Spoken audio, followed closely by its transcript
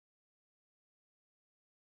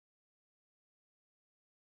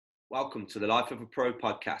Welcome to the Life of a Pro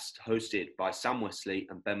podcast, hosted by Sam Wesley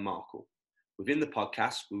and Ben Markle. Within the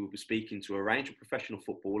podcast, we will be speaking to a range of professional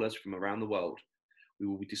footballers from around the world. We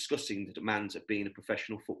will be discussing the demands of being a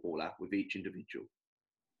professional footballer with each individual.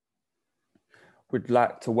 We'd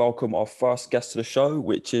like to welcome our first guest to the show,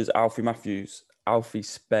 which is Alfie Matthews. Alfie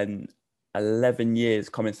spent 11 years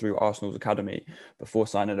coming through Arsenal's academy before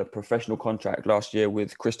signing a professional contract last year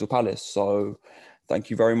with Crystal Palace. So thank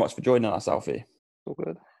you very much for joining us, Alfie. All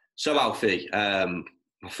good. So Alfie,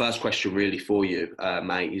 my first question really for you,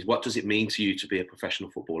 mate, is what does it mean to you to be a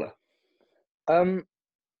professional footballer? I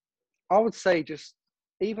would say just,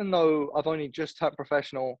 even though I've only just turned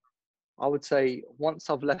professional, I would say once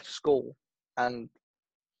I've left school and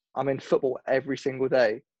I'm in football every single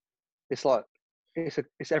day, it's like,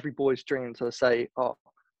 it's every boy's dream to say, oh,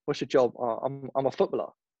 what's your job? Oh, I'm a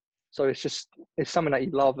footballer. So it's something that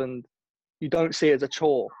you love and you don't see it as a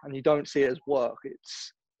chore and you don't see it as work.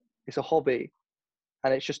 It's a hobby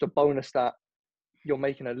and it's just a bonus that you're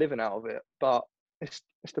making a living out of it. But it's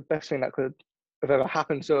the best thing that could have ever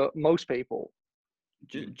happened to most people.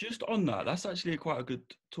 Just on that, that's actually quite a good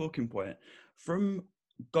talking point. From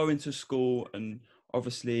going to school and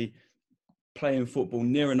obviously playing football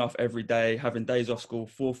near enough every day, having days off school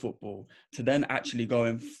for football, to then actually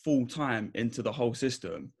going full time into the whole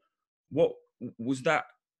system, what was that?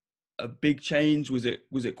 A big change? Was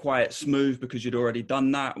it quite smooth because you'd already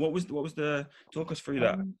done that? What was the talk us through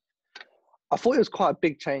that? I thought it was quite a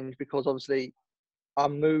big change because obviously I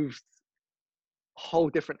moved whole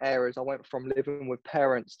different areas. I went from living with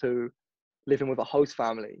parents to living with a host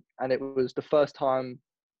family, and it was the first time,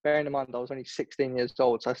 bearing in mind I was only 16 years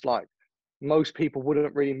old, so it's like most people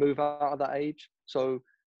wouldn't really move out of that age. So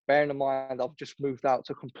bearing in mind I've just moved out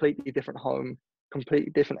to a completely different home,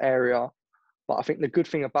 completely different area. But I think the good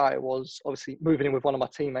thing about it was obviously moving in with one of my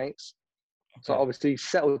teammates. Okay. So obviously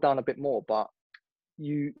settled down a bit more, but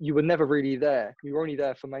you were never really there. You were only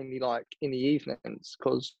there for mainly like in the evenings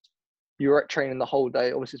because you were at training the whole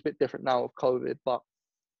day. Obviously it's a bit different now with COVID, but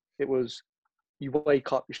it was, you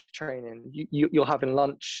wake up, you're training, you're having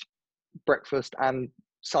lunch, breakfast, and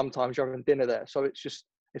sometimes you're having dinner there. So it's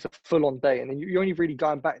a full on day. And then you're only really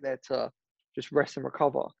going back there to just rest and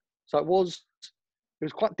recover. So it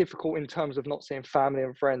was quite difficult in terms of not seeing family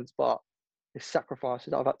and friends, but it's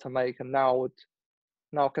sacrifices I've had to make. And now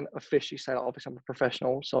I can officially say that obviously I'm a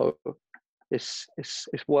professional, so it's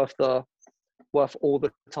worth all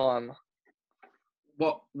the time.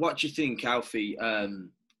 What do you think, Alfie,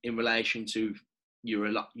 in relation to you're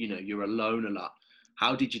alone a lot?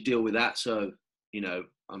 How did you deal with that? So,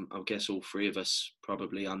 I guess all three of us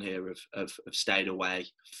probably on here have stayed away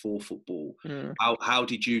for football. How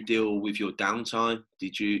did you deal with your downtime?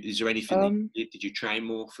 Is there anything did you train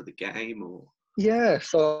more for the game or? Yeah,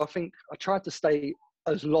 so I think I tried to stay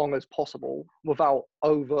as long as possible without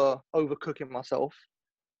overcooking myself.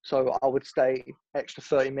 So I would stay extra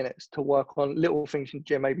 30 minutes to work on little things in the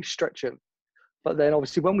gym, maybe stretching. But then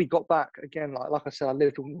obviously when we got back, again, like I said, I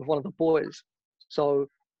lived with one of the boys. So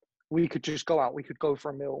we could just go out, we could go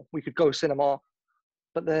for a meal, we could go cinema.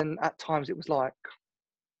 But then at times it was like,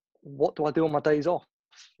 what do I do on my days off?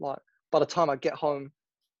 Like by the time I get home,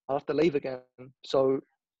 I'll have to leave again. So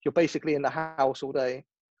you're basically in the house all day.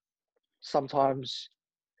 Sometimes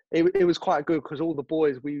it was quite good because all the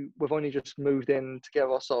boys, we've only just moved in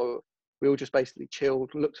together. So we all just basically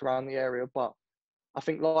chilled, looked around the area. But I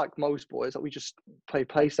think like most boys, that we just play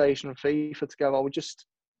PlayStation and FIFA together.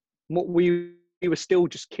 We were still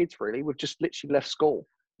just kids, really. We've just literally left school.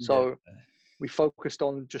 So we focused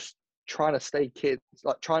on just trying to stay kids.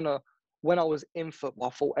 When I was in football, I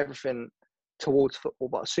thought everything towards football.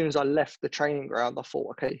 But as soon as I left the training ground, I thought,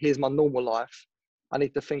 okay, here's my normal life. I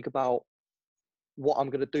need to think about what I'm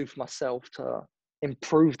going to do for myself to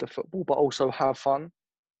improve the football, but also have fun.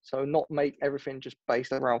 So not make everything just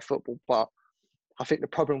based around football. But I think the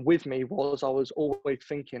problem with me was I was always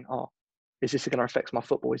thinking, is this going to affect my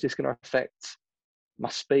football? Is this going to affect my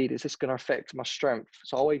speed? Is this going to affect my strength?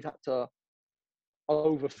 So I always had to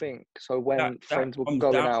overthink. So when friends were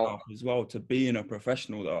going out as well to being a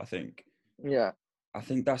professional, though, I think. Yeah. I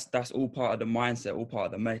think that's all part of the mindset, all part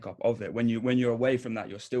of the makeup of it. When you're away from that,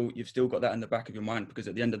 you've still got that in the back of your mind, because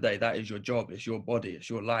at the end of the day, that is your job, it's your body, it's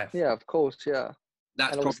your life. Yeah, of course, yeah.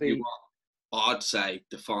 That's probably what I'd say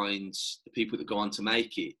defines the people that go on to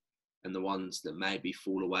make it and the ones that maybe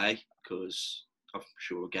fall away, because I'm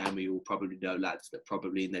sure, again, we all probably know lads that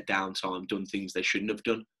probably in their downtime done things they shouldn't have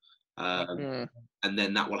done. And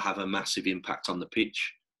then that will have a massive impact on the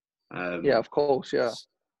pitch. Yeah, of course, yeah.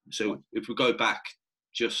 So if we go back,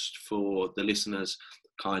 just for the listeners'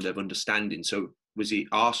 kind of understanding, so was it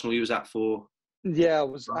Arsenal you was at for Yeah, I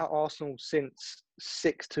was at Arsenal since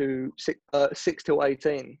 6 till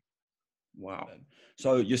 18. Wow.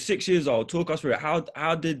 So you're 6 years old. Talk us through it.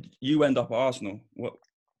 How did you end up at Arsenal? What?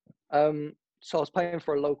 So I was playing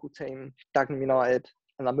for a local team, Dagenham United,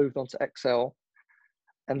 and I moved on to Excel.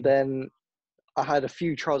 And then I had a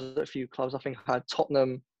few trials at a few clubs. I think I had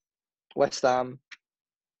Tottenham, West Ham,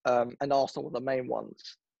 and Arsenal were the main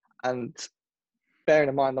ones. And bearing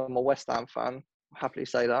in mind I'm a West Ham fan, I'll happily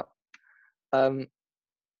say that.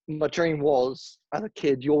 My dream was, as a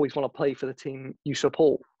kid, you always want to play for the team you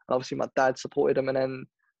support. And obviously, my dad supported them, and then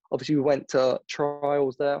obviously we went to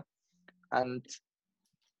trials there, and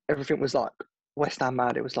everything was like West Ham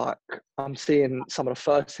mad. It was like I'm seeing some of the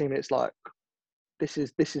first team, and it's like this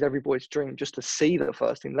is every boy's dream just to see the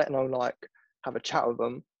first team, let alone like have a chat with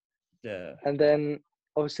them. Yeah. And then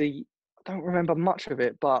obviously I don't remember much of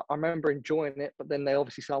it, but I remember enjoying it. But then they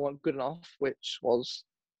obviously said I wasn't good enough, which was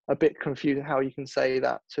a bit confusing how you can say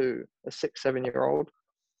that to a 6-7-year-old.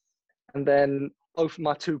 And then both of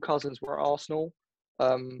my two cousins were at Arsenal.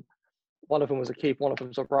 One of them was a keeper, one of them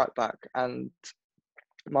was a right back. And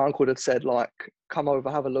my uncle had said, like, come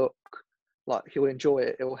over, have a look. Like, he'll enjoy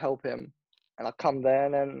it. It will help him. And I come there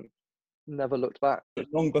and then never looked back.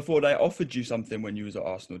 Long before they offered you something when you was at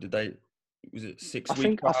Arsenal, was it 6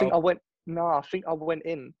 weeks? I think I went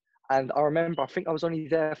in, and I remember, I think I was only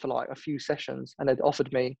there for like a few sessions, and they'd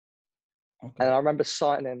offered me. Okay. And I remember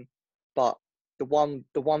signing, but the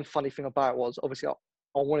one funny thing about it was obviously I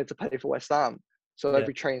wanted to play for West Ham. So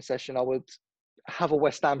every training session I would have a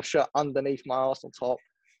West Ham shirt underneath my Arsenal top,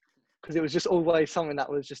 because it was just always something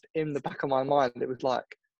that was just in the back of my mind. It was like,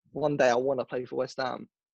 one day I want to play for West Ham.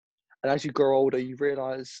 And as you grow older, you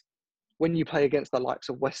realise when you play against the likes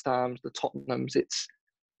of West Hams, the Tottenhams, it's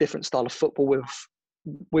different style of football.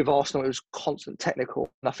 With Arsenal, it was constant technical.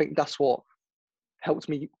 And I think that's what helped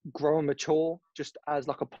me grow and mature just as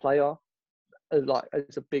like a player, like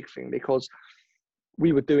as a big thing, because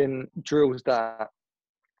we were doing drills that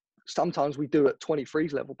sometimes we do at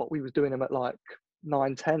 23s level, but we was doing them at like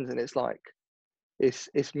 9-10s, and it's like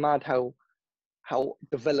it's mad how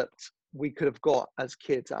developed we could have got as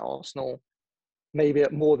kids at Arsenal, maybe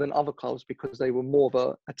at more than other clubs, because they were more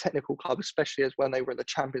of a technical club, especially as when they were in the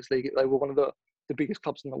Champions League. They were one of the biggest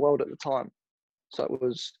clubs in the world at the time. So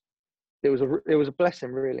it was a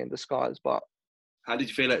blessing really in disguise. But how did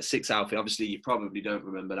you feel at 6, Alfie? Obviously, you probably don't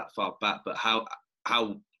remember that far back, but how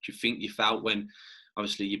do you think you felt when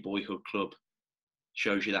obviously your boyhood club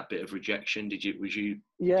shows you that bit of rejection? Was you?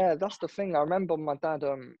 Yeah, that's the thing. I remember my dad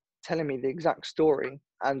telling me the exact story,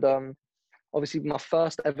 and obviously my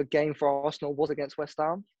first ever game for Arsenal was against West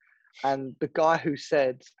Ham, and the guy who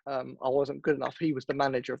said I wasn't good enough, he was the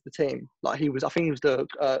manager of the team. Like I think he was the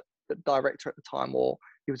director at the time, or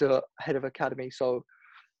he was a head of academy. So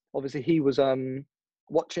obviously he was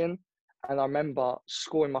watching, and I remember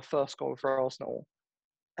scoring my first goal for Arsenal,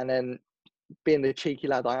 and then being the cheeky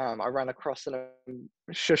lad I am, I ran across and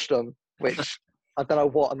shushed them, which I don't know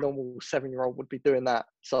what a normal 7-year-old would be doing that.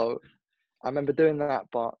 So I remember doing that,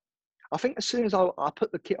 but I think as soon as I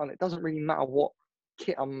put the kit on, it doesn't really matter what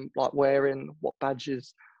kit I'm like wearing, what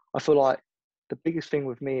badges. I feel like the biggest thing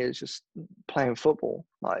with me is just playing football.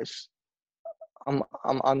 Like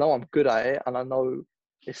I know I'm good at it, and I know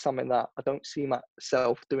it's something that I don't see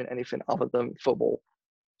myself doing anything other than football.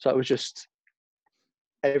 So it was just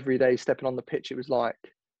every day stepping on the pitch. It was like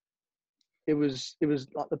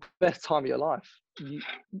the best time of your life. You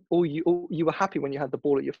were happy when you had the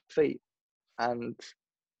ball at your feet, and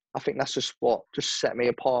I think that's just what just set me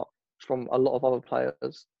apart from a lot of other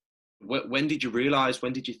players. When did you realise?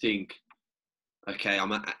 When did you think, okay,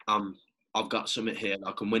 I've got something here?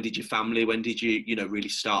 Like, and when did your family? When did you really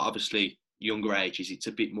start? Obviously, younger ages, it's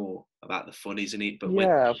a bit more about the fun, isn't it? But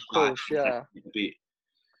yeah, of course, yeah. A bit.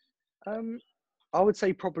 I would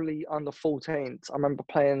say probably under 14s. I remember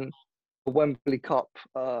playing the Wembley Cup.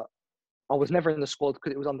 I was never in the squad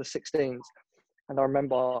because it was under 16s. And I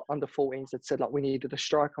remember under 14s had said like we needed a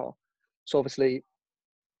striker. So obviously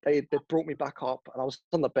they brought me back up, and I was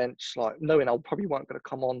on the bench, like knowing I probably weren't going to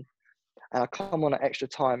come on. And I come on at extra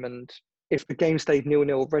time, and if the game stayed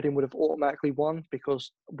 0-0, Reading would have automatically won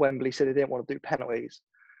because Wembley said they didn't want to do penalties.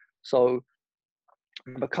 So I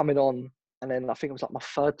remember coming on, and then I think it was like my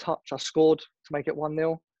third touch, I scored to make it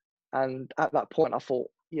 1-0. And at that point I thought,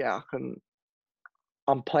 yeah,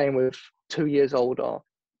 I'm playing with 2 years older.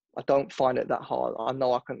 I don't find it that hard. I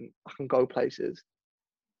know I can go places.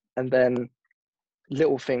 And then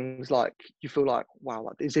little things like you feel like, wow,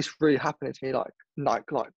 like, is this really happening to me? Like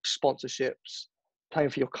sponsorships, playing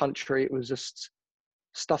for your country. It was just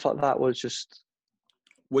stuff like that.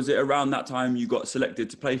 Was it around that time you got selected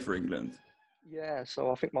to play for England? Yeah,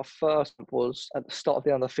 so I think my first was at the start of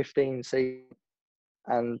the under-15 season,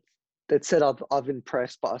 and they'd said I've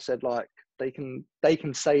impressed, but I said like they can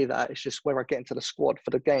say that, it's just where I get into the squad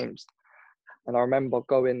for the games. And I remember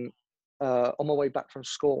going on my way back from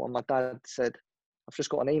school, and my dad said, "I've just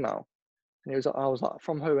got an email," and I was like,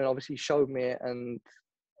 "From who?" And obviously he showed me it, and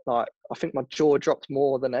like I think my jaw dropped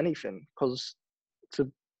more than anything, because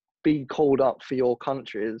to be called up for your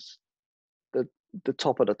country is the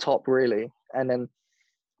top of the top, really. And then I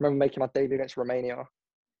remember making my debut against Romania.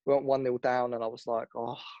 We went 1-0 down, and I was like,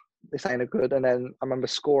 "Oh, this ain't a good." And then I remember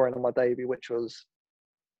scoring on my debut, which was,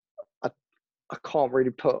 I can't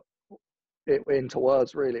really put it into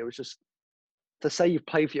words, really. It was just, to say you've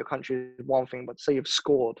played for your country is one thing, but to say you've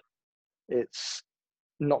scored, it's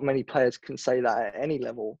not many players can say that at any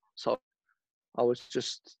level. So I was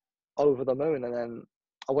just over the moon. And then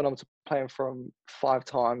I went on to playing from 5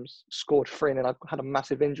 times, scored 3, and then I had a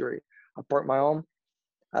massive injury. I broke my arm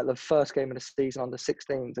at the first game of the season under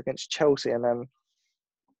 16s against Chelsea. And then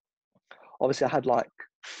obviously I had like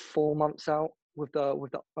 4 months out with the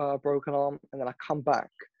broken arm. And then I come back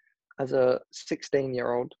as a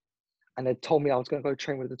 16-year-old, and they told me I was going to go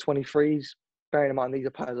train with the 23s. Bearing in mind, these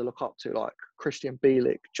are players I look up to, like Christian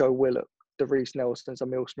Bielik, Joe Willock, DeReese Nelsons,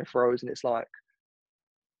 Emil Smith-Rowe. And it's like,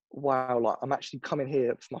 wow, like I'm actually coming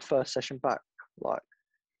here for my first session back. Like,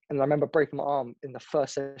 and I remember breaking my arm in the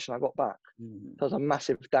first session I got back. Mm. So it was a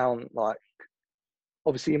massive down. Like,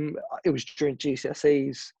 obviously it was during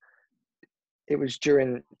GCSEs. It was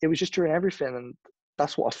just during everything. And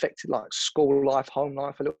that's what affected like school life, home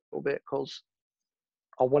life a little bit, because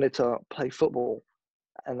I wanted to play football.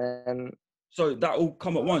 And then So that all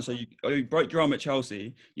come at once. So you broke your arm at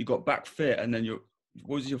Chelsea, you got back fit, and then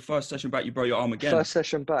what was your first session back? You broke your arm again. First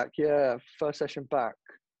session back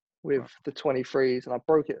with the 23s, and I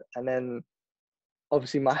broke it. And then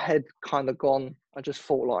obviously my head kind of gone. I just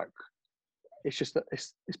thought like, it's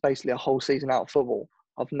basically a whole season out of football.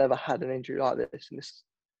 I've never had an injury like this. And this,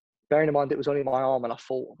 bearing in mind it was only my arm, and I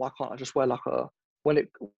thought, why can't I just wear like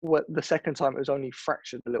the second time it was only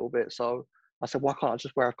fractured a little bit. So I said, why can't I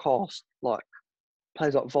just wear a cast? Like,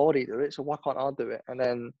 players like Vardy do it, so why can't I do it? And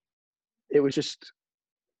then it was just,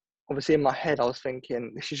 obviously in my head, I was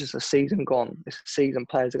thinking, this is just a season gone. This season,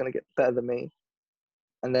 players are going to get better than me.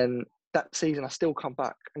 And then that season, I still come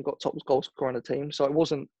back and got top goal scorer on the team. So it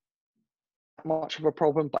wasn't much of a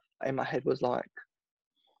problem, but in my head was like,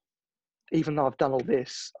 even though I've done all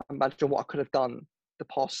this, imagine what I could have done the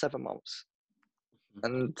past 7 months.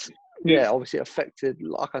 And yeah, obviously it affected,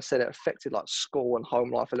 like I said, it affected like school and home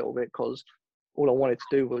life a little bit, because all I wanted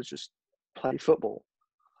to do was just play football.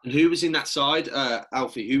 And who was in that side,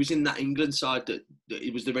 Alfie? Who was in that England side?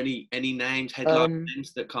 Was there any names, headline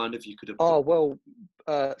names that kind of you could have? Oh well,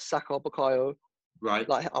 Saka Bukayo. Right.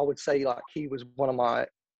 Like I would say, like he was I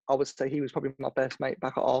would say he was probably my best mate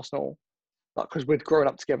back at Arsenal. Like, because we'd grown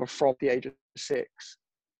up together from the age of 6,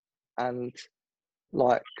 and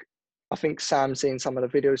like I think Sam's seen some of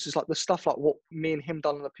the videos. Just like the stuff like what me and him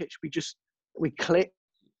done on the pitch, we clicked,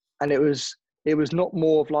 and it was not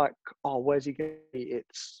more of like, oh, where's he going? It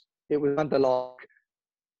was under like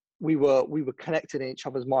we were connected in each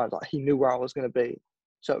other's minds. Like he knew where I was going to be,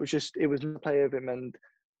 so it was a play of him. And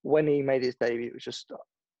when he made his debut, it was just,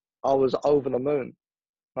 I was over the moon.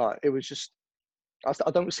 Like it was just,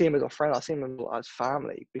 I don't see him as a friend. I see him as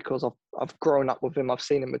family, because I've grown up with him. I've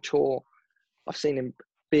seen him mature. I've seen him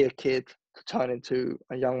be a kid to turn into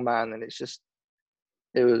a young man, and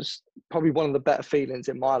it was probably one of the better feelings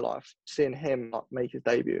in my life, seeing him like make his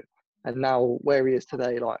debut. And now where he is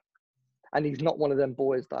today, like, and he's not one of them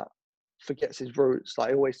boys that forgets his roots. Like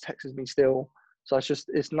he always texts me still. So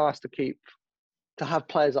it's nice to have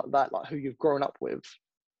players like that, like who you've grown up with,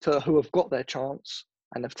 who have got their chance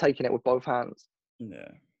and have taken it with both hands.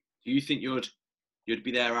 Yeah. Do you think you'd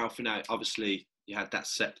be there, Alfie? Now, obviously, you had that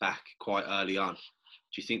setback quite early on.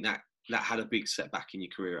 Do you think that had a big setback in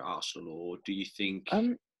your career at Arsenal, or do you think?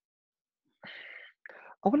 I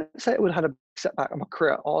wouldn't say it would have had a setback in my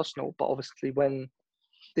career at Arsenal, but obviously when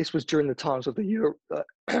this was during the times of the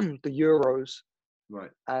Euros,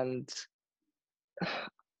 Right. And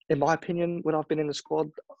in my opinion, would I have been in the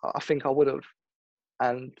squad? I think I would have.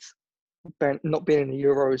 And not being in the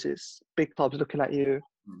Euros, it's big clubs looking at you.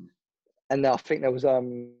 Mm. And I think there was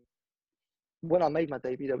when I made my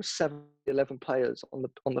debut, there was 11 players on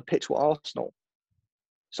the pitch with Arsenal.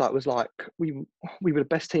 So it was like we were the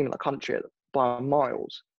best team in the country by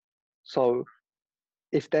miles. So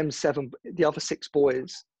if the other 6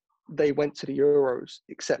 boys, they went to the Euros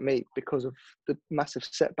except me because of the massive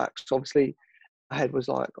setbacks. So obviously, my head was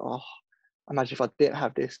like, oh, imagine if I didn't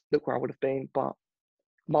have this, look where I would have been. But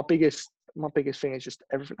my biggest my biggest thing is just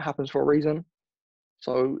everything happens for a reason.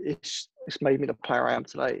 So it's made me the player I am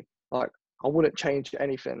today. Like, I wouldn't change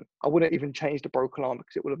anything. I wouldn't even change the broken arm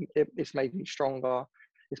because it's made me stronger.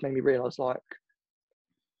 It's made me realize, like,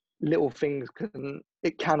 little things can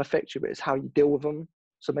affect you, but it's how you deal with them.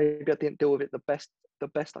 So maybe I didn't deal with it the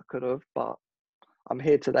best I could have, but I'm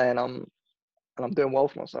here today and I'm doing well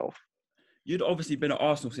for myself. You'd obviously been at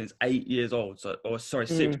Arsenal since 8 years old, six,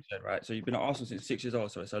 you said, right? So you've been at Arsenal since 6 years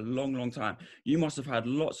old, so it's a long, long time. You must have had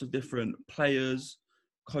lots of different players,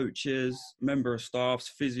 coaches, member of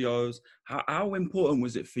staffs, physios. How important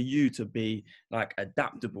was it for you to be like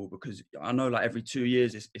adaptable? Because I know like every 2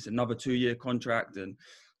 years it's another 2-year contract, and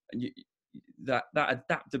that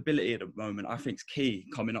adaptability at the moment I think is key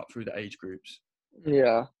coming up through the age groups.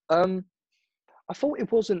 Yeah. I thought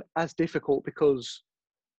it wasn't as difficult because,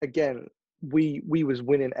 again, we was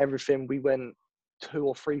winning everything. We went 2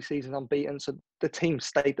 or 3 seasons unbeaten, so the team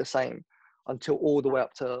stayed the same until all the way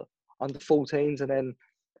up to under 14s, and then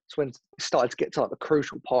it's when it started to get to like the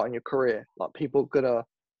crucial part in your career. Like,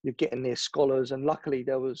 you're getting near scholars, and luckily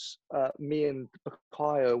there was me and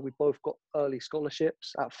Bakayo. We both got early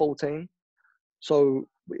scholarships at 14, so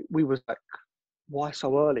we was like, why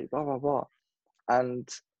so early? Blah blah blah, and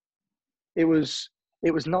it was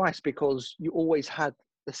nice because you always had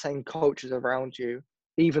the same coaches around you,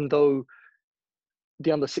 even though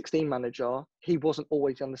the under 16 manager, he wasn't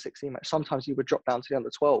always the under 16 manager. Sometimes he would drop down to the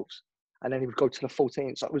under 12s and then he would go to the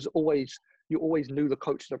 14s. So you always knew the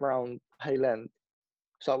coaches around Hale End.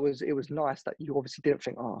 So it was nice that you obviously didn't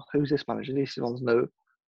think, oh, who's this manager? This one's new.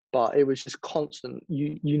 But it was just constant.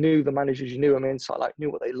 You knew the managers, you knew them inside, like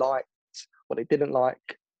knew what they liked, what they didn't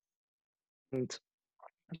like. And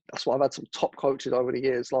that's why I've had some top coaches over the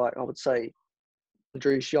years. Like, I would say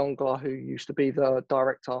Andrews Younger, who used to be the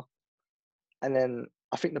director. And then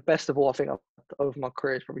I think the best of all, over my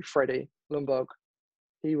career is probably Freddie Lundberg.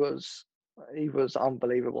 He was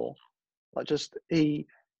unbelievable. Like,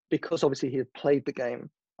 because obviously he had played the game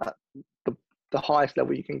at the highest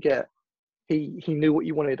level you can get. He knew what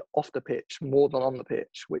you wanted off the pitch more than on the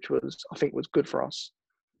pitch, which I think was good for us.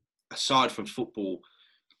 Aside from football,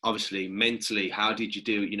 obviously mentally, how did you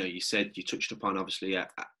do? You said you touched upon obviously at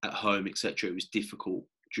home, etc. It was difficult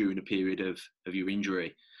during a period of your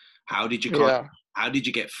injury. How did you how did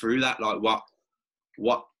you get through that? Like,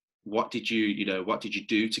 what did you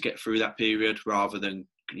do to get through that period, rather than,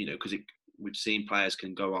 because we've seen players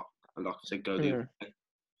can go up, like I said, go the other way.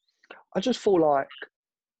 I just feel like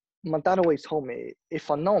my dad always told me, if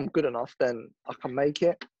I know I'm good enough, then I can make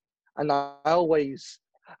it. And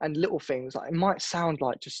and little things, like, it might sound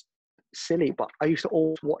like just silly, but I used to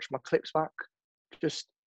always watch my clips back. Just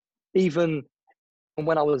even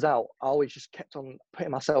when I was out, I always just kept on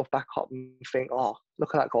putting myself back up and think, oh,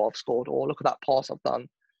 look at that goal I've scored, or look at that pass I've done.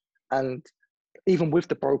 And even with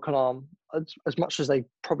the broken arm, as much as they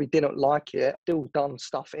probably didn't like it, still done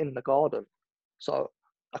stuff in the garden. So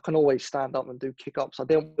I can always stand up and do kick-ups. I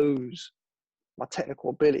didn't lose my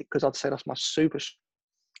technical ability because I'd say that's my super.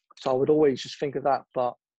 So I would always just think of that,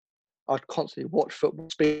 but I'd constantly watch football,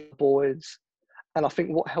 speak to boys. And I think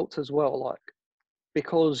what helped as well, like,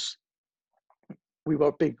 because we were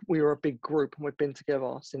a big group and we've been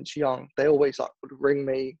together since young, they always like would ring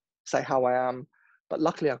me, say how I am. But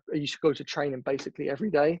luckily I used to go to training basically every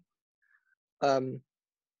day.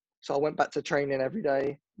 So I went back to training every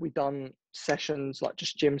day. We done sessions, like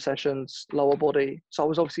just gym sessions, lower body. So I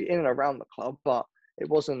was obviously in and around the club, but it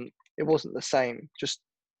wasn't the same. Just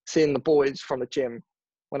seeing the boys from the gym.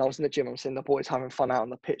 When I was in the gym, I'm seeing the boys having fun out on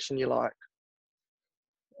the pitch, and you're like,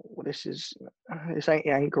 well, this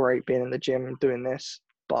ain't great being in the gym and doing this.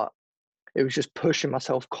 But it was just pushing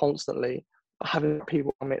myself constantly, having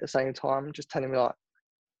people on me at the same time, just telling me like,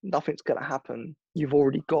 nothing's gonna happen. You've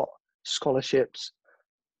already got scholarships.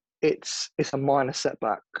 It's a minor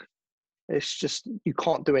setback. It's just, you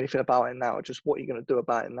can't do anything about it now. Just what are you going to do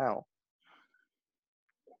about it now?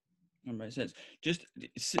 That makes sense. Just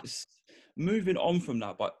moving on from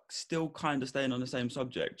that, but still kind of staying on the same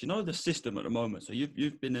subject. The system at the moment. So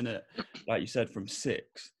you've been in it, like you said, from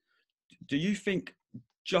 6. Do you think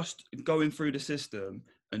just going through the system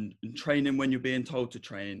and training when you're being told to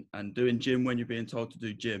train and doing gym when you're being told to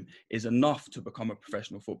do gym is enough to become a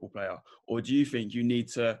professional football player? Or do you think you need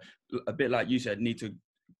to, a bit like you said, need to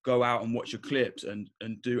go out and watch your clips and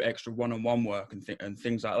do extra one-on-one work and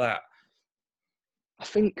things like that? I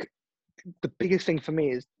think the biggest thing for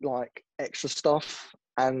me is like extra stuff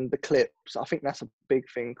and the clips. I think that's a big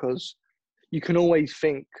thing, because you can always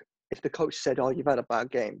think, if the coach said, oh, you've had a bad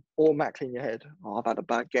game, automatically in your head, oh, I've had a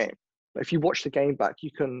bad game. But if you watch the game back,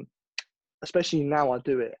 you can, especially now I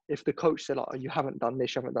do it. If the coach said, oh, you haven't done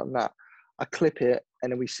this, you haven't done that, I clip it,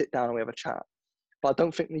 and then we sit down and we have a chat. But I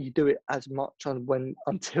don't think that you do it as much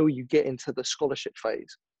until you get into the scholarship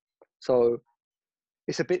phase. So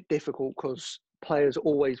it's a bit difficult because players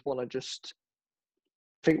always want to just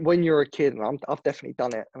think when you're a kid, and I've definitely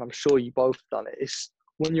done it, and I'm sure you both done it. It's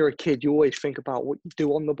when you're a kid, you always think about what you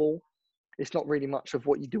do on the ball. It's not really much of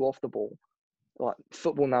what you do off the ball. Like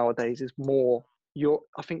football nowadays is more.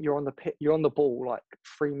 I think you're on the pit. You're on the ball like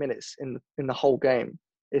 3 minutes in the whole game.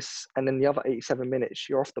 And then the other 87 minutes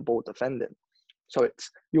you're off the ball defending. So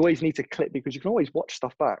you always need to clip because you can always watch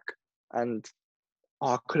stuff back. And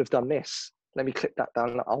I could have done this. Let me clip that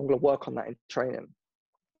down. I'm going to work on that in training.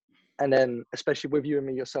 And then, especially with you and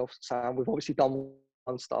me yourself, Sam, we've obviously done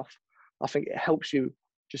one stuff. I think it helps you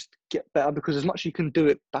just get better because as much as you can do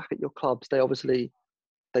it back at your clubs,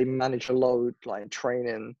 they manage a load like in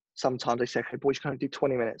training. Sometimes they say, okay, boys, you can only do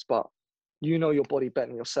 20 minutes, but you know your body better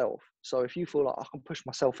than yourself. So if you feel like I can push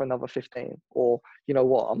myself for another 15, or you know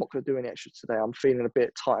what, I'm not going to do any extras today. I'm feeling a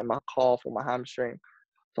bit tight in my calf or my hamstring.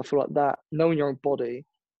 So I feel like that, knowing your own body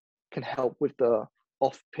can help with the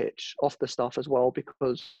off the stuff as well,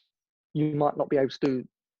 because you might not be able to do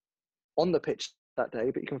on the pitch that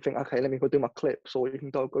day, but you can think, okay, let me go do my clips, or you can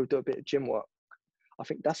go do a bit of gym work. I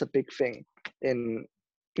think that's a big thing in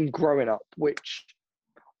growing up, which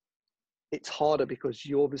it's harder because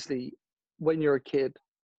you obviously, when you're a kid,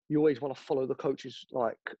 you always want to follow the coach's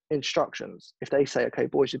like instructions. If they say, okay,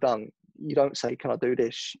 boys, you're done, you don't say, can I do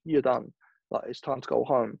this? You're done. Like it's time to go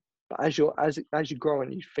home. But as you grow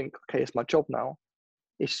and you think, okay, it's my job now,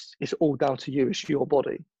 it's all down to you. It's your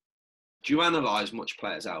body. Do you analyse much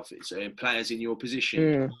players, Alfie? So players in your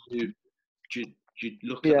position, do you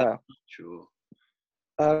look at that much,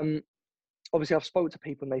 or? Obviously, I've spoken to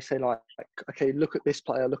people and they say like, okay, look at this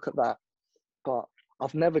player, look at that. But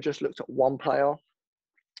I've never just looked at one player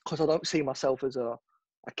because I don't see myself as a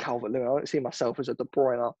Calvert-Lewin. I don't see myself as a De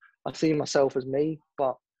Bruyne. I see myself as me,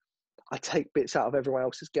 but I take bits out of everyone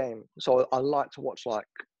else's game. So I like to watch like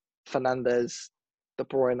Fernandes, De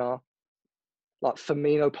Bruyne, like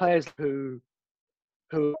Firmino, players who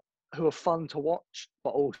are fun to watch, but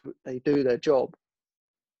also they do their job.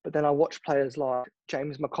 But then I watch players like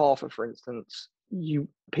James McArthur, for instance.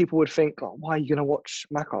 People would think, oh, why are you going to watch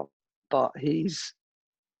McArthur? But he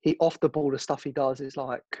off the ball, the stuff he does is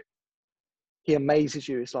like, he amazes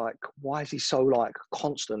you. It's like, why is he so like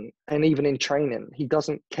constant? And even in training, he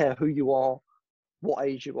doesn't care who you are, what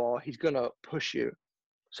age you are. He's going to push you.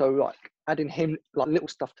 So like adding him, like little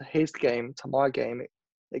stuff to his game, to my game,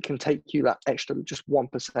 it can take you that extra just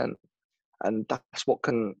 1%. And that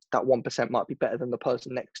 1% might be better than the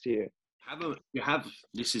person next to you.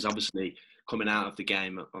 This is obviously coming out of the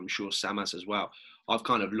game. I'm sure Sam has as well. I've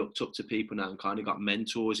kind of looked up to people now and kind of got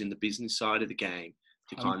mentors in the business side of the game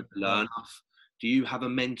to kind of learn off. Do you have a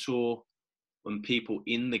mentor and people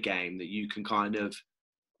in the game that you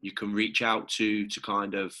can reach out to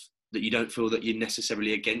kind of, that you don't feel that you're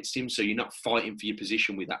necessarily against him, so you're not fighting for your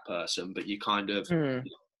position with that person, but you kind of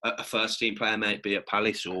a first team player, maybe at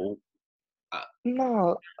Palace or.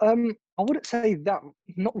 No, I wouldn't say that.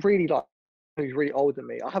 Not really. Like who's really older than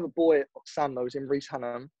me. I have a boy, Sam, knows him, Reece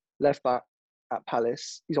Hannam, left back at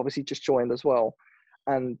Palace. He's obviously just joined as well,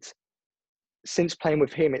 and since playing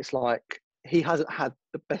with him, it's like he hasn't had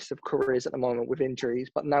the best of careers at the moment with injuries,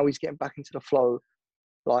 but now he's getting back into the flow.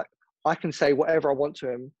 Like I can say whatever I want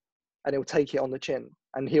to him, and he'll take it on the chin,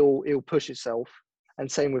 and he'll push himself.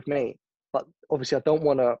 And same with me. But obviously, I don't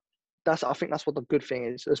want to. I think that's what the good thing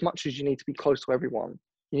is. As much as you need to be close to everyone,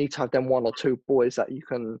 you need to have them one or two boys that you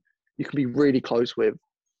can be really close with.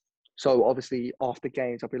 So obviously after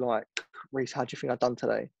games, I'll be like, Reece, how do you think I've done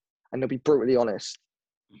today? And they'll be brutally honest.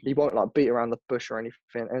 He won't like beat around the bush or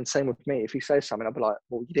anything. And same with me. If he says something, I'll be like,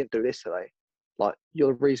 well, you didn't do this today. Like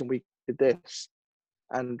you're the reason we did this.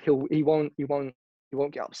 And he won't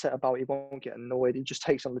get upset about it. He won't get annoyed. He just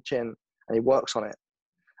takes on the chin and he works on it.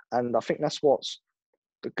 And I think that's what's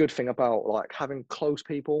the good thing about like having close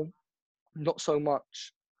people. Not so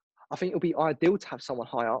much. I think it'll be ideal to have someone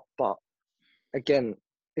high up, but again,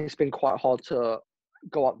 it's been quite hard to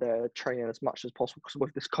go up there training as much as possible because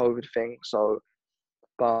with this COVID thing. So,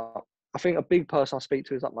 but I think a big person I speak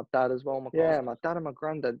to is like my dad as well. My dad and my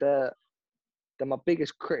granddad, they're my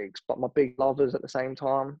biggest critics, but my big lovers at the same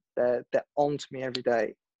time. They're on to me every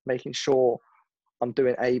day, making sure I'm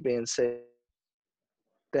doing A, B, and C.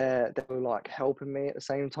 They're like helping me at the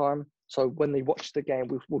same time. So when they watch the game,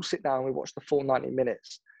 we'll sit down, we watch the full 90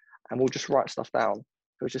 minutes, and we'll just write stuff down.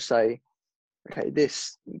 We'll just say, okay,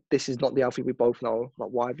 this is not the Alfie we both know. Like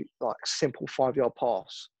why have you, like simple 5-yard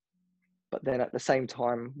pass. But then at the same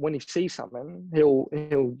time, when he sees something, he'll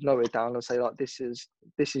note it down and say like, this is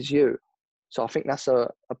you. So I think that's a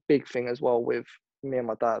big thing as well with me and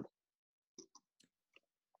my dad.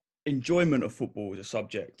 Enjoyment of football is a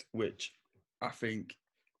subject which I think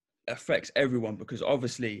affects everyone, because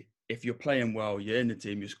obviously if you're playing well, you're in the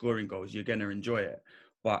team, you're scoring goals, you're going to enjoy it.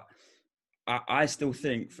 But I still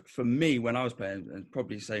think, for me, when I was playing, and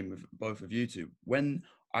probably the same with both of you two, when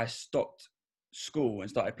I stopped school and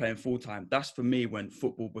started playing full time, that's for me when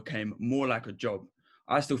football became more like a job.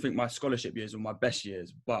 I still think my scholarship years were my best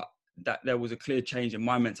years, but that there was a clear change in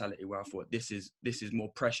my mentality where I thought this is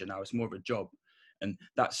more pressure now, it's more of a job. And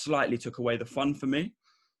that slightly took away the fun for me.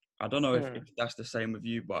 I don't know if that's the same with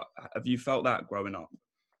you, but have you felt that growing up?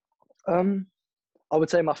 I would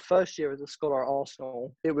say my first year as a scholar at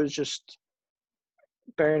Arsenal, it was just,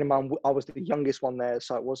 bearing in mind I was the youngest one there,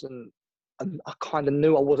 so it wasn't, I kind of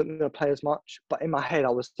knew I wasn't going to play as much, but in my head I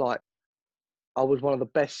was like, I was one of the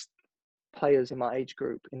best players in my age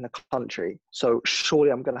group in the country, so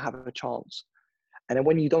surely I'm going to have a chance. And then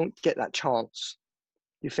when you don't get that chance,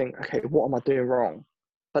 you think, okay, what am I doing wrong?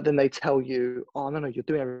 But then they tell you, oh, no, you're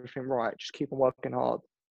doing everything right. Just keep on working hard.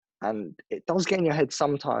 And it does get in your head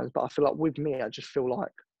sometimes, but I feel like with me, I just feel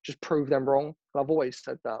like, just prove them wrong. And I've always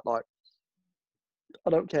said that, like, I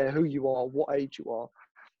don't care who you are, what age you are.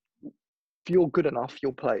 If you're good enough,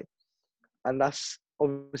 you'll play. And that's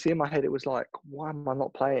obviously in my head, it was like, why am I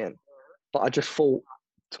not playing? But I just thought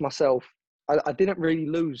to myself, I didn't really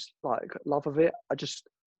lose like love of it. I just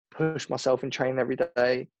pushed myself in training every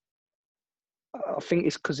day. I think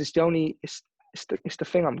it's because it's the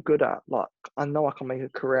thing I'm good at. Like, I know I can make a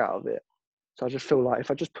career out of it. So I just feel like if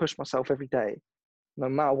I just push myself every day, no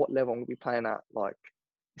matter what level I'm going to be playing at, like,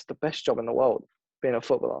 it's the best job in the world, being a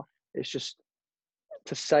footballer. It's just,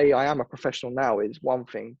 to say I am a professional now is one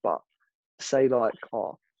thing, but to say like,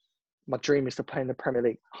 oh, my dream is to play in the Premier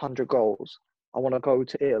League, 100 goals. I want to go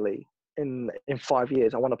to Italy in 5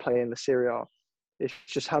 years. I want to play in the Serie A. It's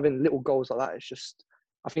just having little goals like that. It's just,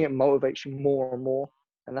 I think it motivates you more and more.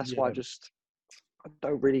 And that's why I've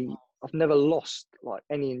never lost like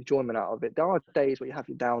any enjoyment out of it. There are days where you have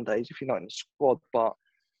your down days if you're not in the squad, but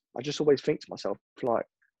I just always think to myself, like,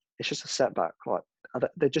 it's just a setback. Like,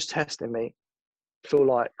 they're just testing me. I feel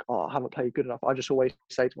like, oh, I haven't played good enough. I just always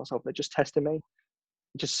say to myself, they're just testing me.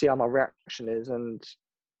 Just see how my reaction is. And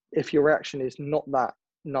if your reaction is not that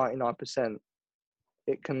 99%,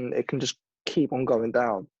 it can just keep on going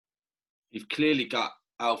down. You've clearly got,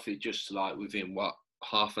 Alfie, just like within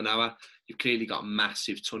half an hour, you've clearly got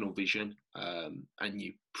massive tunnel vision, and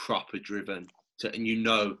you proper driven and you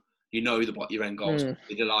know what your end goals are.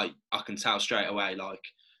 You're like, I can tell straight away, like,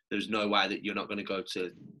 there's no way that you're not going to go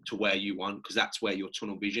to where you want, because that's where your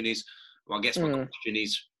tunnel vision is. Well, I guess my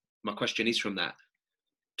question is from that,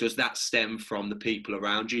 does that stem from the people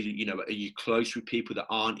around you? You know, are you close with people that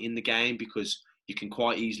aren't in the game? Because you can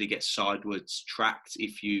quite easily get sideways tracked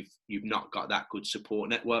if you've not got that good support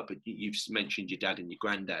network. But you've mentioned your dad and your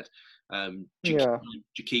granddad. Do you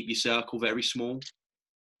keep your circle very small?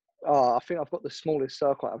 I think I've got the smallest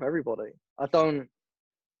circle out of everybody.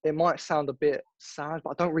 It might sound a bit sad, but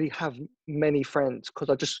I don't really have many friends,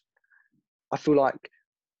 because I feel like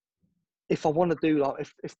if I want to do,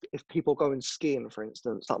 like, if people go and skiing, for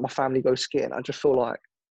instance, like my family goes skiing, I just feel like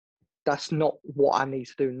that's not what I need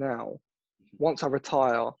to do now. Once I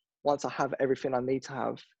retire, once I have everything I need to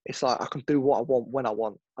have, it's like I can do what I want when I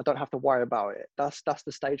want. I don't have to worry about it. That's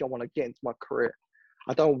the stage I want to get into my career.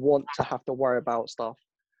 I don't want to have to worry about stuff.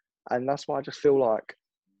 And that's why I just feel like,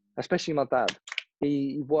 especially my dad,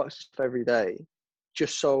 he works every day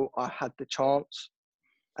just so I had the chance.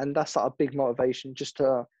 And that's like a big motivation, just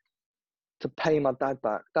to pay my dad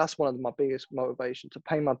back. That's one of my biggest motivations, to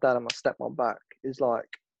pay my dad and my stepmom back is like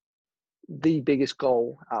the biggest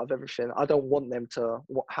goal out of everything. I don't want them to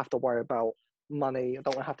have to worry about money. I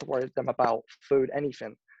don't have to worry them about food,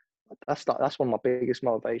 anything. That's one of my biggest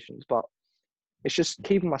motivations. But it's just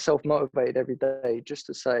keeping myself motivated every day, just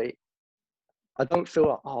to say, I don't feel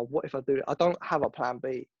like, oh, what if I do it? I don't have a plan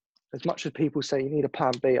B. As much as people say you need a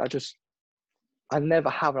plan B, I never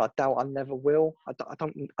have, and I doubt I never will. I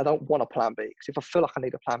don't want a plan B, because if I feel like I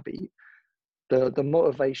need a plan B, the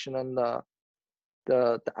motivation and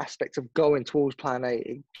the aspect of going towards plan A,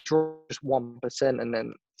 it draws just 1%, and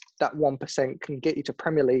then that 1% can get you to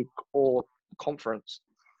Premier League or conference.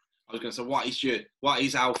 I was going to say, what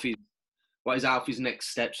is Alfie's next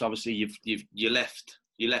steps? Obviously, you left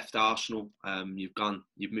Arsenal.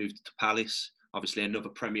 You've moved to Palace. Obviously, another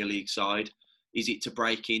Premier League side. Is it to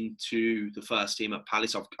break into the first team at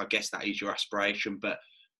Palace? I guess that is your aspiration, but,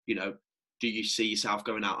 you know, do you see yourself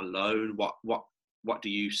going out on loan? What do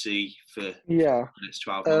you see for the next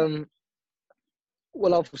 12 months?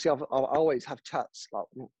 Well, obviously, I always have chats. Like,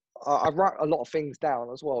 I write a lot of things down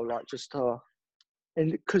as well, like just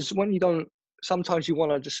and because when you don't, sometimes you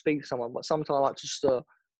want to just speak to someone, but sometimes I like to just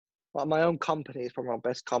like my own company is probably my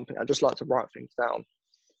best company. I just like to write things down.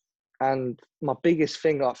 And my biggest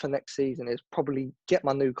thing for next season is probably get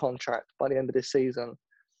my new contract by the end of this season,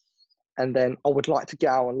 and then I would like to get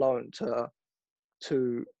out on loan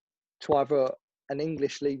to either an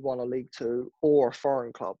English League One or League Two or a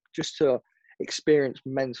foreign club, just to experience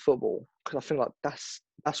men's football, because I think like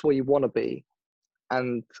that's where you want to be.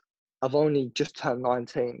 And I've only just turned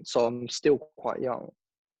 19, so I'm still quite young,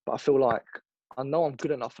 but I feel like I know I'm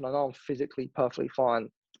good enough and I know I'm physically perfectly fine.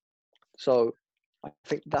 So I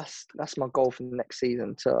think that's my goal for the next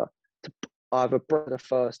season, to either bring the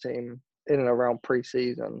first team in and around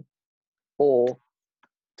pre-season or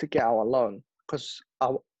to get out on loan, because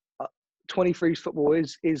 23s football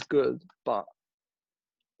is good, but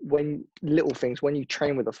when little things, when you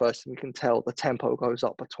train with the first team, you can tell the tempo goes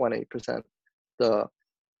up by 20%.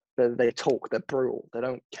 They talk, they're brutal. They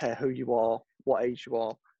don't care who you are, what age you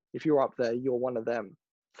are. If you're up there, you're one of them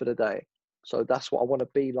for the day. So that's what I want to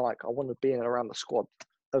be like. I want to be in and around the squad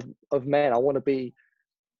of men. I want to be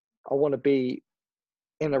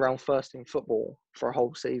in and around first team football for a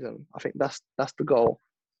whole season. I think that's the goal.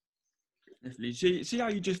 Definitely. See how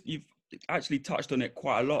you've actually touched on it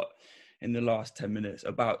quite a lot in the last 10 minutes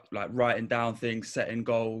about like writing down things, setting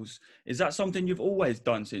goals. Is that something you've always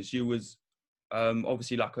done since you was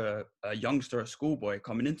obviously like a youngster, a schoolboy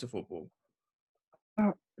coming into football?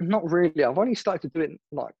 Not really. I've only started to do it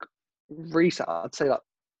like recent. I'd say like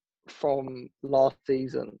from last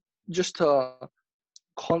season, just to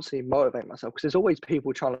constantly motivate myself, because there's always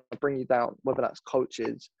people trying to bring you down, whether that's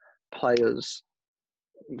coaches, players,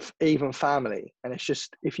 even family. And it's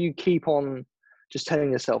just, if you keep on just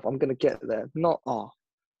telling yourself, I'm going to get there, not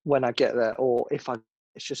when I get there, or it's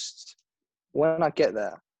just when I get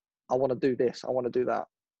there, I want to do this, I want to do that.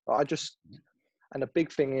 And the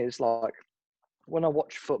big thing is like, when I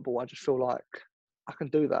watch football, I just feel like I can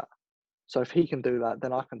do that. So if he can do that,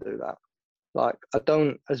 then I can do that. Like, I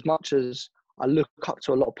don't, as much as I look up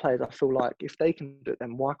to a lot of players, I feel like if they can do it,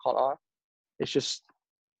 then why can't I? It's just,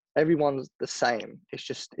 everyone's the same. It's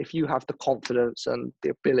just, if you have the confidence and the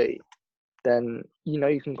ability, then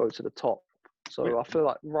you can go to the top. So I feel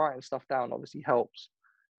like writing stuff down obviously helps.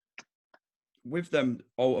 With them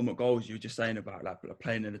ultimate goals you were just saying about, like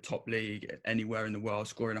playing in the top league anywhere in the world,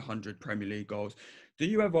 scoring 100 Premier League goals, do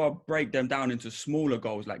you ever break them down into smaller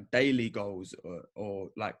goals, like daily goals, or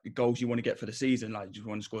like the goals you want to get for the season? Like, you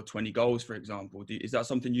want to score 20 goals, for example. Is that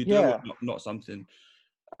something you do, Yeah. or not something?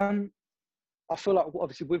 I feel like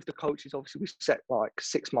obviously with the coaches, obviously we set like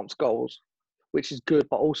 6 months goals, which is good,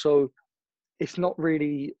 but also it's not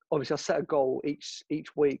really, obviously I set a goal each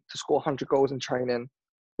week to score 100 goals in training,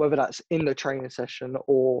 whether that's in the training session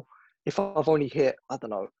or if I've only hit, I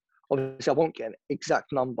don't know, obviously I won't get an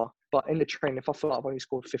exact number, but in the training, if I feel like I've only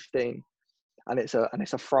scored 15 and it's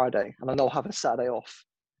a Friday and I know I'll have a Saturday off,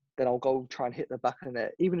 then I'll go try and hit the back of the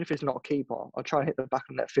net. Even if it's not a keeper, I'll try and hit the back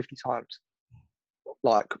of the net 50 times.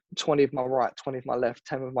 Like 20 of my right, 20 of my left,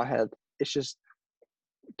 10 of my head. It's just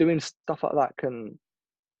doing stuff like that can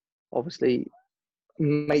obviously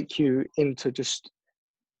make you into just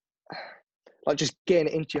getting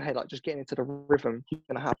it into your head, like just getting into the rhythm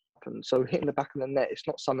going to happen. So hitting the back of the net, it's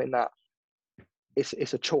not something that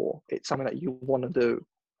it's a chore. It's something that you want to do.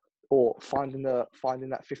 Or finding that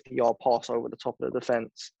 50-yard pass over the top of the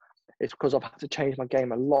defence. It's because I've had to change my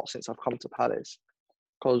game a lot since I've come to Palace.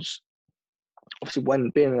 Because obviously when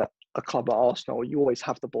being at a club at Arsenal, you always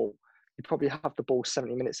have the ball. You probably have the ball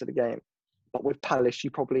 70 minutes of the game. But with Palace,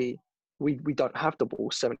 we don't have the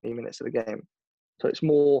ball 70 minutes of the game. So it's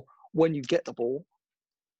more when you get the ball,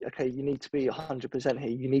 okay, you need to be 100% here.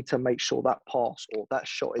 You need to make sure that pass or that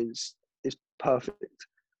shot is perfect.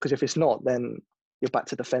 Because if it's not, then you're back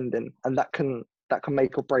to defending, and that can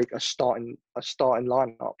make or break a starting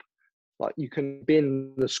lineup. Like, you can be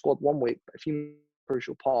in the squad one week, but if you make a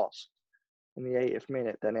crucial pass in the 80th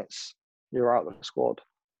minute, then you're out of the squad.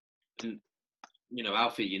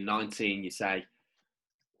 Alfie, you're 19. You say,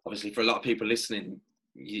 obviously, for a lot of people listening,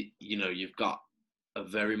 you've got a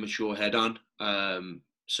very mature head on.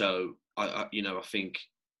 So I think,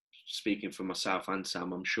 speaking for myself and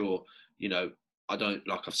Sam, I'm sure, I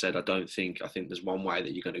think there's one way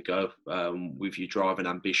that you're going to go with your drive and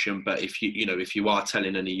ambition. But if you are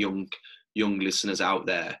telling any young listeners out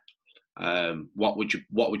there, what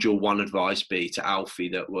would your one advice be to Alfie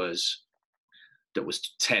that was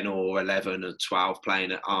 10 or 11 or 12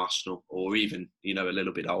 playing at Arsenal, or even a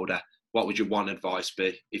little bit older? What would your one advice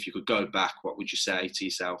be if you could go back? What would you say to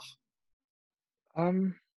yourself?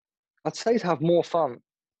 I'd say to have more fun.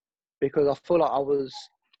 because I feel like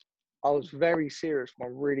I was very serious from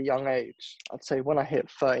a really young age. I'd say when I hit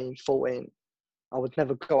 13, 14, I would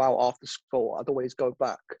never go out after school. I'd always go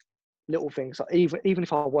back. Little things, like even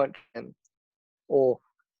if I weren't in, or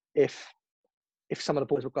if some of the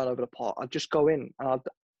boys were going over the park, I'd just go in and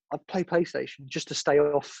I'd play PlayStation just to stay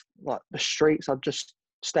off like the streets. I'd just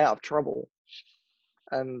stay out of trouble,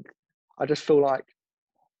 and I just feel like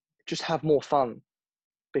just have more fun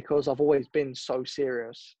because I've always been so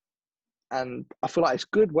serious, and I feel like it's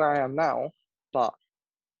good where I am now, but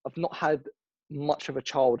I've not had much of a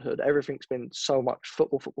childhood. Everything's been so much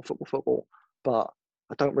football, football, football, football, but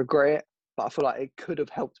I don't regret it. But I feel like it could have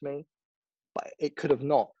helped me, but it could have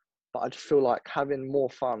not. But I just feel like having more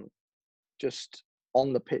fun just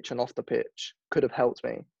on the pitch and off the pitch could have helped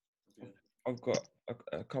me. I've got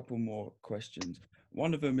a couple more questions.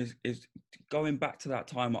 One of them is going back to that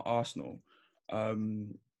time at Arsenal,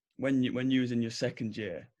 when you was in your second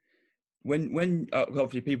year, when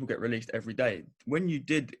obviously people get released every day. When you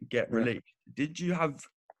did get released, did you have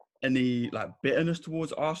any like bitterness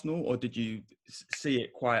towards Arsenal, or did you see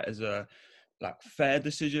it quite as a like fair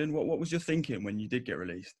decision? What was your thinking when you did get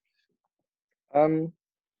released? In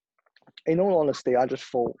all honesty, I just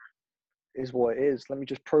thought, is what it is. Let me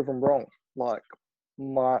just prove them wrong. Like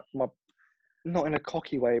my not in a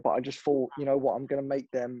cocky way, but I just thought, you know what, I'm gonna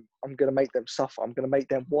make them suffer. I'm gonna make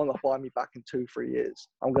them want to buy me back in 2-3 years.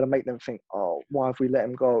 I'm gonna make them think, oh, why have we let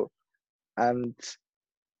him go? And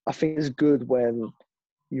I think it's good when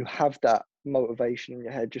you have that motivation in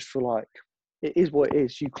your head, just for like, it is what it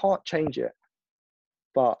is. You can't change it.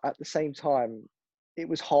 But at the same time, it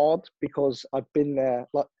was hard because I've been there,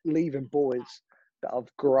 like leaving boys that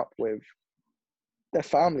I've grew up with. They're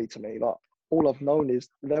family to me. Like all I've known is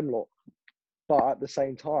them lot. But at the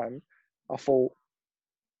same time, I thought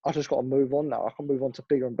I just got to move on now. I can move on to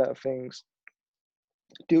bigger and better things.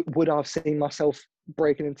 Would I have seen myself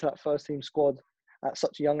breaking into that first team squad at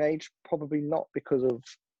such a young age? Probably not, because of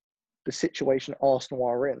the situation Arsenal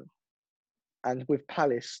are in. And with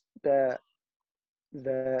Palace, they're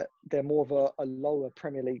more of a lower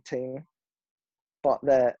Premier League team, but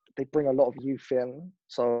they bring a lot of youth in.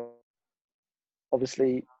 So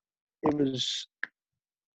obviously, it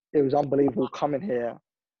was unbelievable coming here,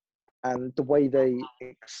 and the way they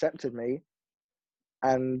accepted me.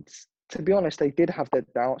 And to be honest, they did have their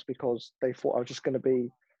doubts because they thought I was just going to be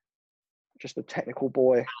just a technical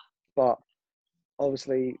boy. But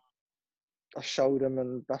obviously, I showed them,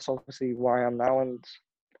 and that's obviously where I am now, and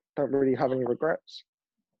don't really have any regrets.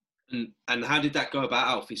 And how did that go about,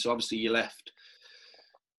 Alfie? So obviously you left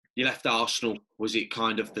Arsenal. Was it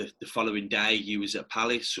kind of the following day you was at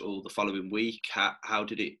Palace, or the following week? How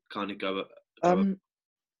did it kind of go?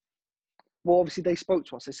 Well, obviously they spoke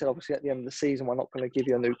to us. They said, obviously at the end of the season, we're not going to give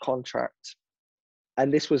you a new contract.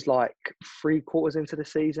 And this was like 3 quarters into the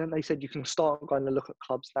season. They said, you can start going to look at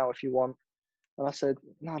clubs now if you want. And I said,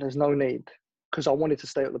 no, there's no need, because I wanted to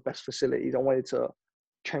stay at the best facilities. I wanted to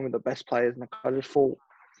train with the best players. And I just thought,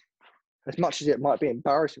 as much as it might be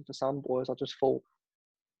embarrassing for some boys, I just thought,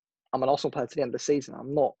 I'm an Arsenal player to the end of the season.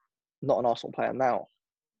 I'm not an Arsenal player now.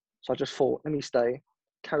 So I just thought, let me stay.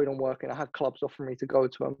 Carried on working. I had clubs offering me to go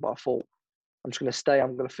to them, but I thought, I'm just going to stay.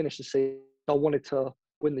 I'm going to finish the season. I wanted to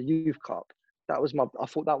win the Youth Cup. I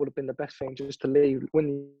thought that would have been the best thing, just to leave, win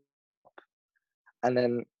the Cup. And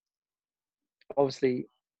then, obviously,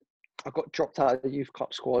 I got dropped out of the Youth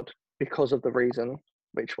Cup squad because of the reason,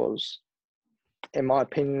 which was, in my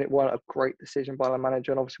opinion, it wasn't a great decision by the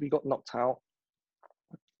manager. And obviously, we got knocked out.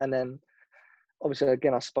 And then, obviously,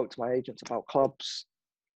 again, I spoke to my agents about clubs.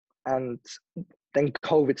 And then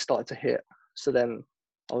COVID started to hit. So then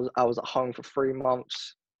I was at home for 3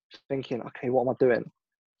 months thinking, okay, what am I doing?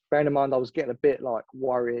 Bearing in mind, I was getting a bit like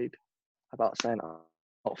worried about saying, I've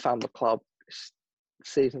not found the club. This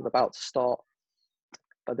season's about to start.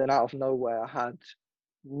 But then out of nowhere, I had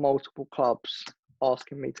multiple clubs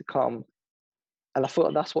asking me to come. And I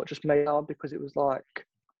thought that's what just made it hard, because it was like,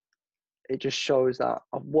 it just shows that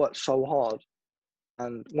I've worked so hard.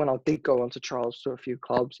 And when I did go on to trials to a few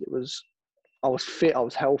clubs, I was fit, I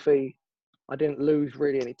was healthy. I didn't lose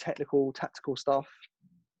really any tactical stuff.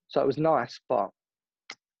 So it was nice, but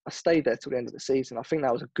I stayed there till the end of the season. I think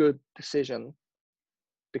that was a good decision,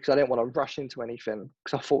 because I didn't want to rush into anything,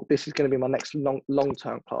 because I thought this is going to be my next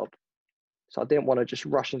long-term club. So I didn't want to just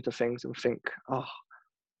rush into things and think, oh,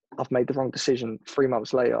 I've made the wrong decision 3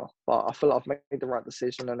 months later. But I feel like I've made the right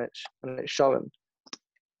decision, and it's showing.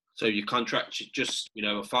 So your contract, just,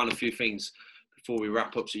 a final few things before we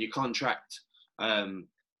wrap up. So your contract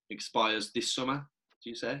expires this summer, do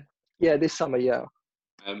you say? Yeah, this summer, yeah.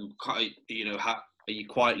 Are you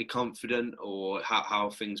quietly confident, or how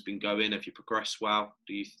have things been going? Have you progressed well?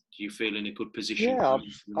 Do you feel in a good position?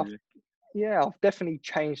 Yeah, I've definitely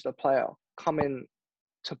changed the player. Coming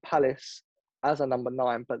to Palace as a number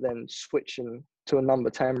 9, but then switching to a number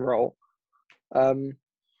 10 role. I feel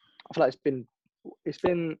like it's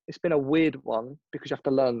been a weird one because you have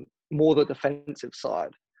to learn more the defensive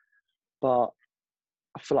side. But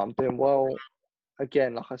I feel like I'm doing well.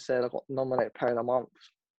 Again, like I said, I got nominated Player of the Month,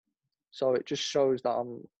 so it just shows that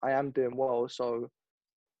I am doing well. So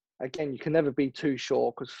again, you can never be too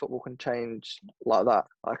sure because football can change like that.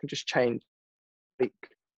 I can just change. Like,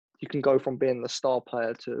 you can go from being the star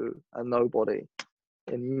player to a nobody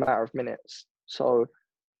in a matter of minutes. So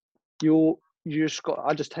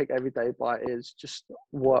I just take every day by it is, just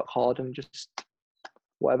work hard and just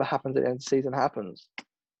whatever happens at the end of the season happens.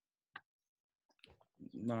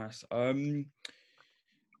 Nice.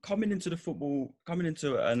 Coming into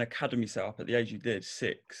an academy setup at the age you did,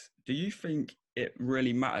 6, do you think it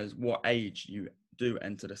really matters what age you do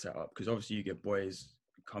enter the setup? Because obviously you get boys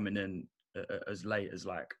coming in as late as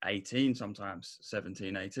like 18, sometimes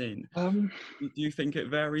 17, 18. Do you think it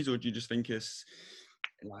varies, or do you just think it's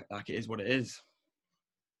like it is what it is?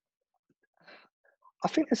 I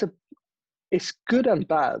think it's good and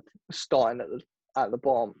bad starting at the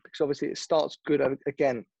bottom, because obviously it starts good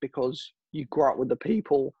again because you grow up with the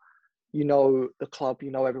people, you know the club,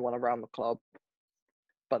 you know everyone around the club.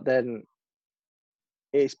 But then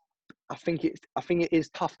I think it is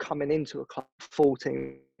tough coming into a club full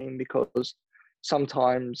team, because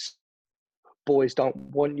sometimes boys don't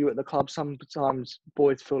want you at the club. Sometimes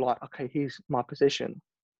boys feel like, okay, he's my position,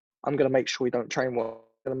 I'm going to make sure he don't train well,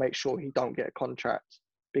 I'm going to make sure he don't get a contract,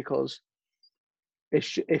 because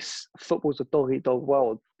it's football's a dog eat dog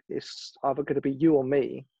world. It's either going to be you or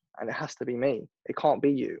me, and it has to be me. It can't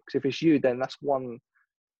be you, because if it's you, then that's one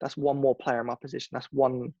more player in my position. That's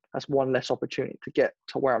one less opportunity to get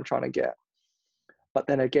to where I'm trying to get. But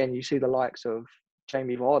then again, you see the likes of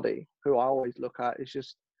Jamie Vardy, who I always look at. It's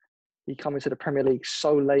just, he come into the Premier League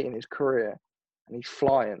so late in his career, and he's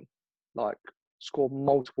flying. Like, scored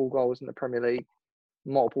multiple goals in the Premier League,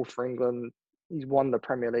 multiple for England. He's won the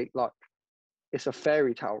Premier League. Like, it's a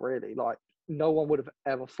fairy tale, really. Like, no one would have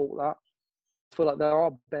ever thought that. I feel like there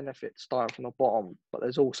are benefits starting from the bottom, but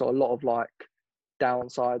there's also a lot of like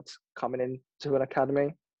downsides coming into an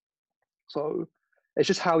academy. So it's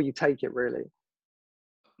just how you take it, really.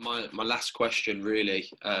 My last question, really,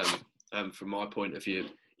 from my point of view,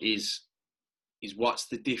 is what's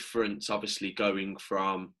the difference? Obviously, going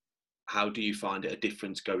from, how do you find it a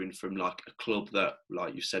difference going from like a club that,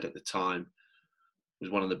 like you said at the time, was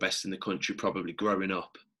one of the best in the country, probably growing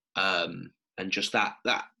up, and just that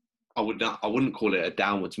I wouldn't call it a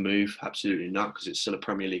downwards move, absolutely not, because it's still a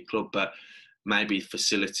Premier League club, but maybe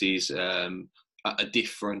facilities are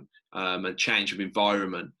different, and change of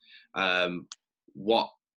environment. What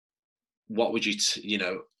would you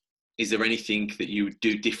is there anything that you would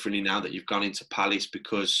do differently now that you've gone into Palace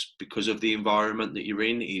because of the environment that you're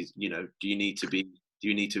in? Do you need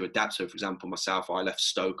to adapt? So, for example, myself, I left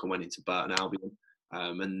Stoke and went into Burton Albion,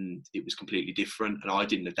 and it was completely different, and I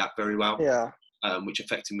didn't adapt very well. Yeah. Which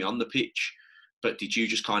affected me on the pitch. But did you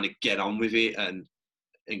just kind of get on with it and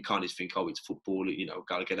kind of think, oh, it's football,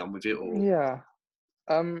 got to get on with it? Or Yeah.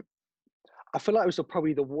 I feel like it was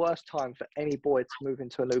probably the worst time for any boy to move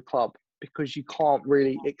into a new club, because you can't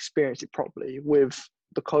really experience it properly with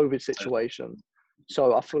the COVID situation.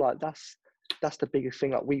 So I feel like that's the biggest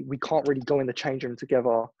thing. Like, we can't really go in the change room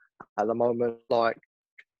together at the moment, like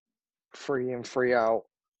 3 in, 3 out.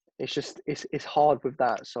 It's just it's hard with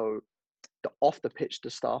that. So the off the pitch the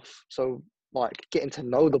stuff. So like getting to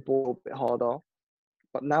know the ball a bit harder.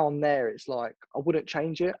 But now I'm there, it's like I wouldn't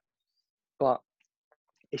change it. But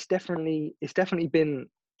it's definitely been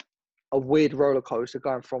a weird roller coaster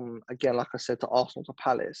going from, again, like I said, to Arsenal to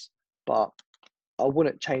Palace. But I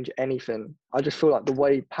wouldn't change anything. I just feel like the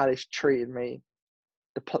way Palace treated me,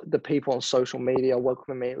 the people on social media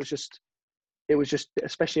welcoming me, it was just,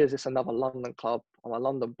 especially as it's another London club, I'm a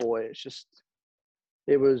London boy. It's just,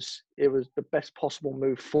 it was the best possible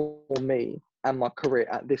move for me and my career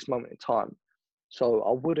at this moment in time. So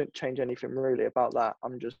I wouldn't change anything really about that.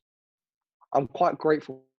 I'm quite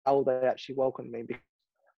grateful how they actually welcomed me, because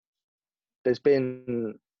there's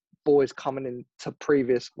been boys coming into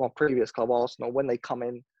previous club, Arsenal. When they come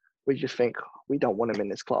in, we just think, we don't want him in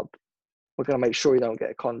this club. We're going to make sure he don't get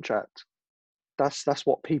a contract. That's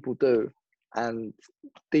what people do. And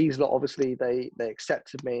these lot, obviously, they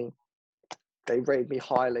accepted me. They rated me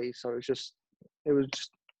highly. So it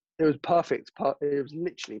was perfect. It was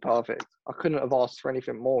literally perfect. I couldn't have asked for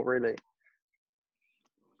anything more, really.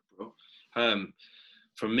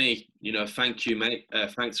 from me, thank you, mate.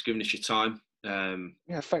 Thanks for giving us your time.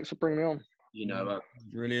 Yeah, thanks for bringing me on.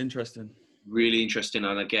 Really interesting. Really interesting,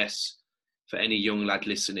 and I guess for any young lad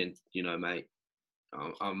listening, mate,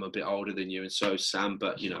 I'm a bit older than you, and so is Sam.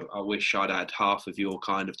 But I wish I'd had half of your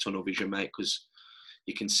kind of tunnel vision, mate, because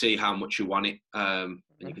you can see how much you want it, and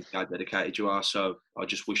you can see how dedicated you are. So I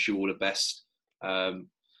just wish you all the best, and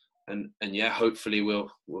yeah, hopefully we'll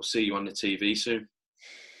see you on the TV soon.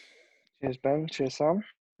 Cheers, Ben. Cheers, Sam.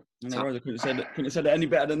 No worries. I couldn't have said it any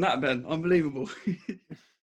better than that, Ben. Unbelievable.